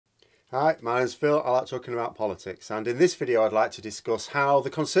Hi, my name's Phil. I like talking about politics, and in this video I'd like to discuss how the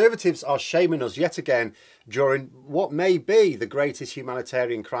Conservatives are shaming us yet again during what may be the greatest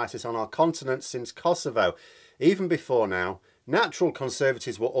humanitarian crisis on our continent since Kosovo. Even before now, natural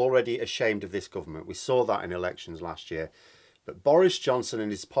Conservatives were already ashamed of this government. We saw that in elections last year. But Boris Johnson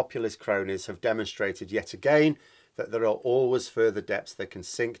and his populist cronies have demonstrated yet again that there are always further depths they can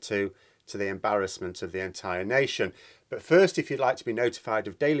sink to the embarrassment of the entire nation. But first, if you'd like to be notified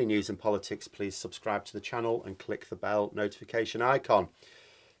of daily news and politics, please subscribe to the channel and click the bell notification icon.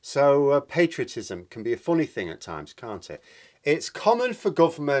 So patriotism can be a funny thing at times, can't it? It's common for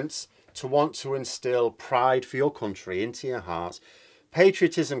governments to want to instill pride for your country into your hearts.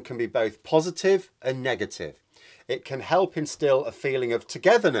 Patriotism can be both positive and negative. It can help instill a feeling of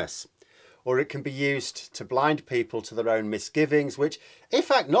togetherness, or it can be used to blind people to their own misgivings, which,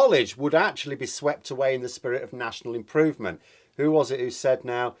 if acknowledged, would actually be swept away in the spirit of national improvement. Who was it who said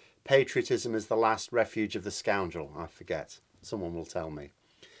now, patriotism is the last refuge of the scoundrel? I forget. Someone will tell me.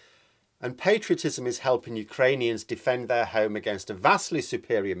 And patriotism is helping Ukrainians defend their home against a vastly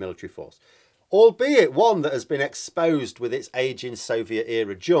superior military force, albeit one that has been exposed with its aging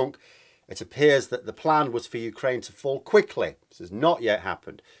Soviet-era junk. It appears that the plan was for Ukraine to fall quickly. This has not yet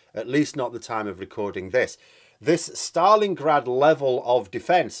happened, at least not at the time of recording this. This Stalingrad level of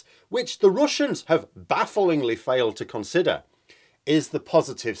defence, which the Russians have bafflingly failed to consider, is the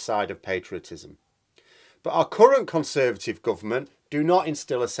positive side of patriotism. But our current Conservative government do not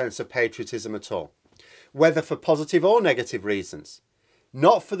instil a sense of patriotism at all, whether for positive or negative reasons.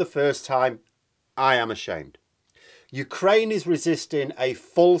 Not for the first time, I am ashamed. Ukraine is resisting a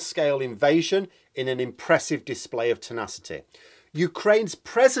full-scale invasion in an impressive display of tenacity. Ukraine's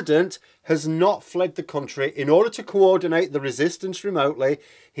president has not fled the country in order to coordinate the resistance remotely.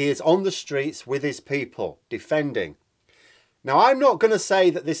 He is on the streets with his people, defending. Now, I'm not going to say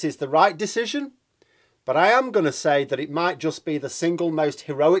that this is the right decision, but I am going to say that it might just be the single most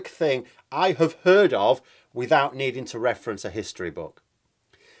heroic thing I have heard of without needing to reference a history book.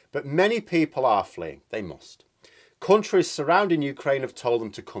 But many people are fleeing. They must. Countries surrounding Ukraine have told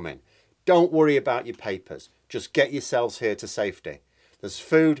them to come in. Don't worry about your papers. Just get yourselves here to safety. There's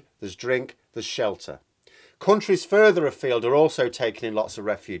food, there's drink, there's shelter. Countries further afield are also taking in lots of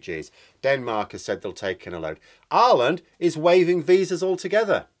refugees. Denmark has said they'll take in a load. Ireland is waiving visas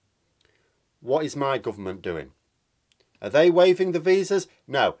altogether. What is my government doing? Are they waiving the visas?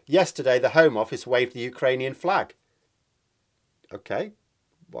 No. Yesterday, the Home Office waived the Ukrainian flag. Okay.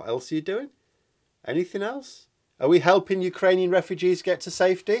 What else are you doing? Anything else? Are we helping Ukrainian refugees get to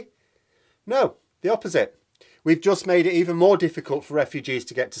safety? No, the opposite. We've just made it even more difficult for refugees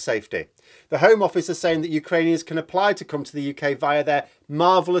to get to safety. The Home Office is saying that Ukrainians can apply to come to the UK via their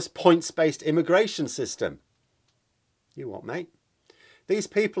marvellous points-based immigration system. You what, mate? These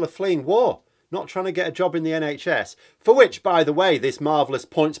people are fleeing war, not trying to get a job in the NHS, for which, by the way, this marvellous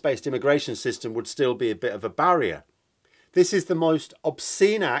points-based immigration system would still be a bit of a barrier. This is the most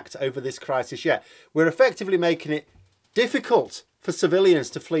obscene act over this crisis yet. We're effectively making it difficult for civilians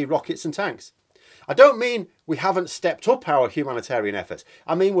to flee rockets and tanks. I don't mean we haven't stepped up our humanitarian efforts.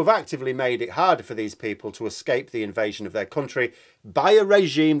 I mean we've actively made it harder for these people to escape the invasion of their country by a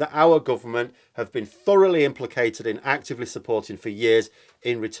regime that our government have been thoroughly implicated in actively supporting for years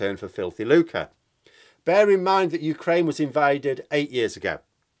in return for filthy lucre. Bear in mind that Ukraine was invaded 8 years ago.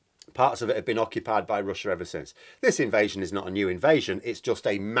 Parts of it have been occupied by Russia ever since. This invasion is not a new invasion, it's just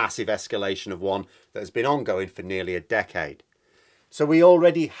a massive escalation of one that has been ongoing for nearly a decade. So we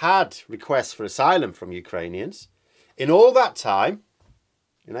already had requests for asylum from Ukrainians. In all that time,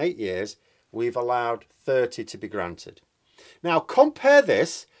 in 8 years, we've allowed 30 to be granted. Now compare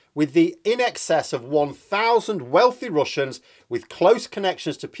this with the in excess of 1,000 wealthy Russians with close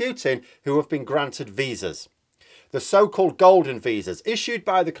connections to Putin who have been granted visas. The so-called golden visas issued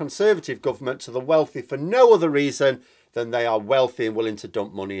by the Conservative government to the wealthy for no other reason than they are wealthy and willing to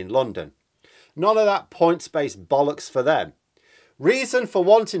dump money in London. None of that points-based bollocks for them. Reason for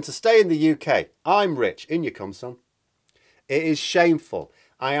wanting to stay in the UK. I'm rich. In you come, son. It is shameful.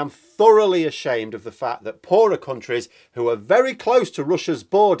 I am thoroughly ashamed of the fact that poorer countries who are very close to Russia's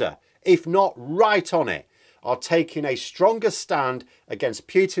border, if not right on it, are taking a stronger stand against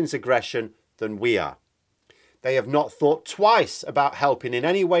Putin's aggression than we are. They have not thought twice about helping in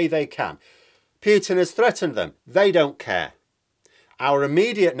any way they can. Putin has threatened them. They don't care. Our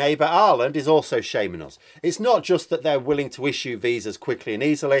immediate neighbour Ireland is also shaming us. It's not just that they're willing to issue visas quickly and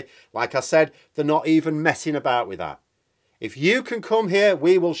easily. Like I said, they're not even messing about with that. If you can come here,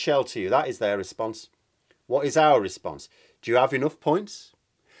 we will shelter you. That is their response. What is our response? Do you have enough points?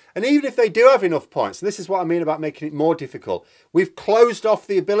 And even if they do have enough points, and this is what I mean about making it more difficult, we've closed off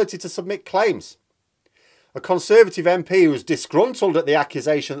the ability to submit claims. A Conservative MP who was disgruntled at the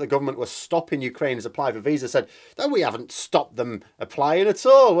accusation that the government was stopping Ukrainians apply for visas said, no, we haven't stopped them applying at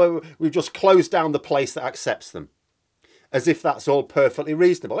all. We've just closed down the place that accepts them. As if that's all perfectly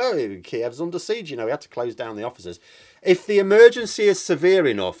reasonable. Oh, Kiev's under siege, you know, we had to close down the offices. If the emergency is severe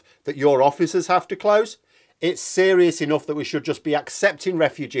enough that your offices have to close, it's serious enough that we should just be accepting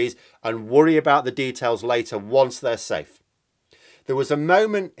refugees and worry about the details later once they're safe. There was a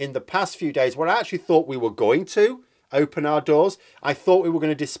moment in the past few days where I actually thought we were going to open our doors. I thought we were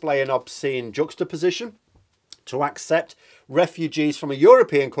going to display an obscene juxtaposition to accept refugees from a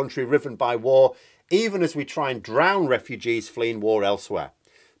European country riven by war, even as we try and drown refugees fleeing war elsewhere.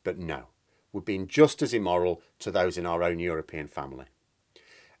 But no, we're being just as immoral to those in our own European family.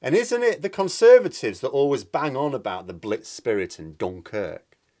 And isn't it the Conservatives that always bang on about the Blitz spirit in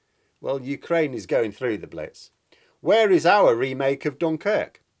Dunkirk? Well, Ukraine is going through the Blitz. Where is our remake of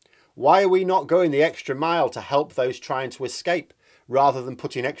Dunkirk? Why are we not going the extra mile to help those trying to escape, rather than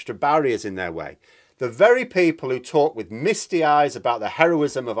putting extra barriers in their way? The very people who talk with misty eyes about the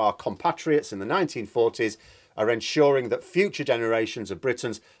heroism of our compatriots in the 1940s are ensuring that future generations of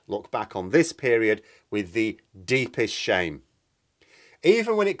Britons look back on this period with the deepest shame.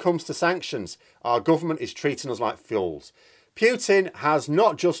 Even when it comes to sanctions, our government is treating us like fools. Putin has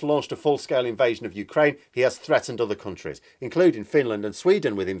not just launched a full-scale invasion of Ukraine, he has threatened other countries, including Finland and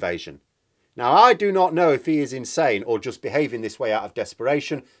Sweden, with invasion. Now, I do not know if he is insane or just behaving this way out of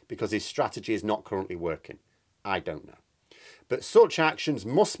desperation because his strategy is not currently working. I don't know. But such actions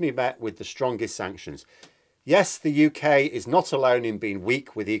must be met with the strongest sanctions. Yes, the UK is not alone in being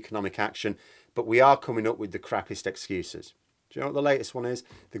weak with economic action, but we are coming up with the crappiest excuses. Do you know what the latest one is?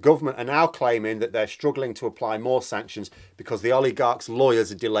 The government are now claiming that they're struggling to apply more sanctions because the oligarchs'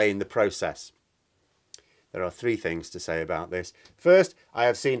 lawyers are delaying the process. There are three things to say about this. First, I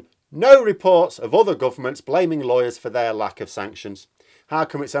have seen no reports of other governments blaming lawyers for their lack of sanctions. How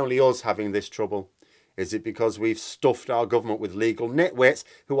come it's only us having this trouble? Is it because we've stuffed our government with legal nitwits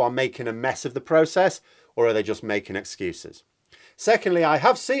who are making a mess of the process, or are they just making excuses? Secondly, I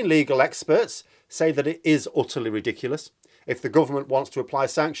have seen legal experts say that it is utterly ridiculous. If the government wants to apply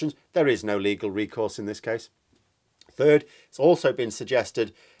sanctions, there is no legal recourse in this case. Third, it's also been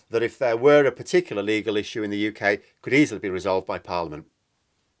suggested that if there were a particular legal issue in the UK, it could easily be resolved by Parliament.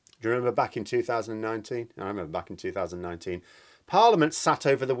 Do you remember back in 2019? I remember back in 2019. Parliament sat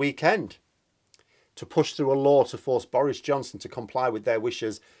over the weekend to push through a law to force Boris Johnson to comply with their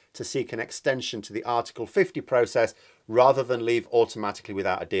wishes to seek an extension to the Article 50 process rather than leave automatically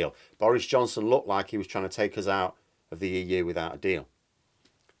without a deal. Boris Johnson looked like he was trying to take us out of the EU without a deal.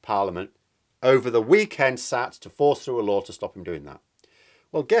 Parliament over the weekend sat to force through a law to stop him doing that.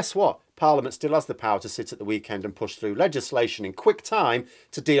 Well, guess what? Parliament still has the power to sit at the weekend and push through legislation in quick time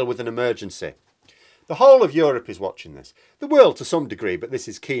to deal with an emergency. The whole of Europe is watching this. The world to some degree, but this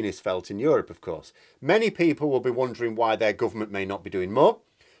is keenest felt in Europe, of course. Many people will be wondering why their government may not be doing more.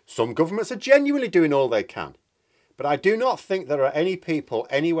 Some governments are genuinely doing all they can. But I do not think there are any people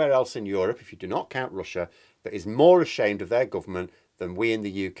anywhere else in Europe, if you do not count Russia, that is more ashamed of their government than we in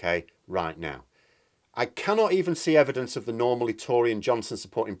the UK right now. I cannot even see evidence of the normally Tory and Johnson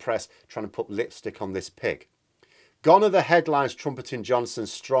supporting press trying to put lipstick on this pig. Gone are the headlines trumpeting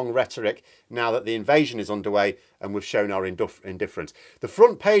Johnson's strong rhetoric now that the invasion is underway and we've shown our indifference. The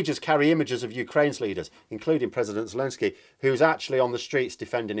front pages carry images of Ukraine's leaders, including President Zelensky, who's actually on the streets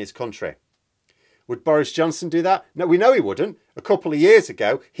defending his country. Would Boris Johnson do that? No, we know he wouldn't. A couple of years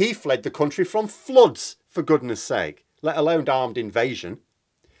ago, he fled the country from floods, for goodness sake, let alone armed invasion.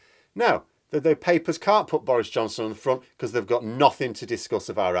 No, the papers can't put Boris Johnson on the front because they've got nothing to discuss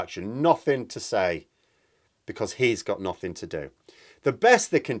of our action, nothing to say, because he's got nothing to do. The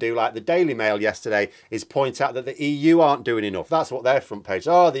best they can do, like the Daily Mail yesterday, is point out that the EU aren't doing enough. That's what their front page.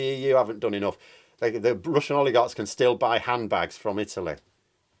 Oh, the EU haven't done enough. The Russian oligarchs can still buy handbags from Italy.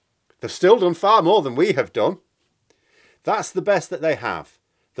 They've still done far more than we have done. That's the best that they have.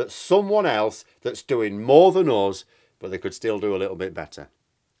 That someone else that's doing more than us, but they could still do a little bit better.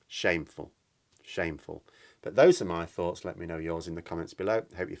 Shameful. Shameful. But those are my thoughts. Let me know yours in the comments below.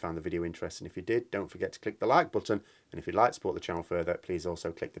 I hope you found the video interesting. If you did, don't forget to click the like button. And if you'd like to support the channel further, please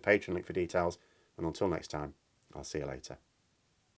also click the Patreon link for details. And until next time, I'll see you later.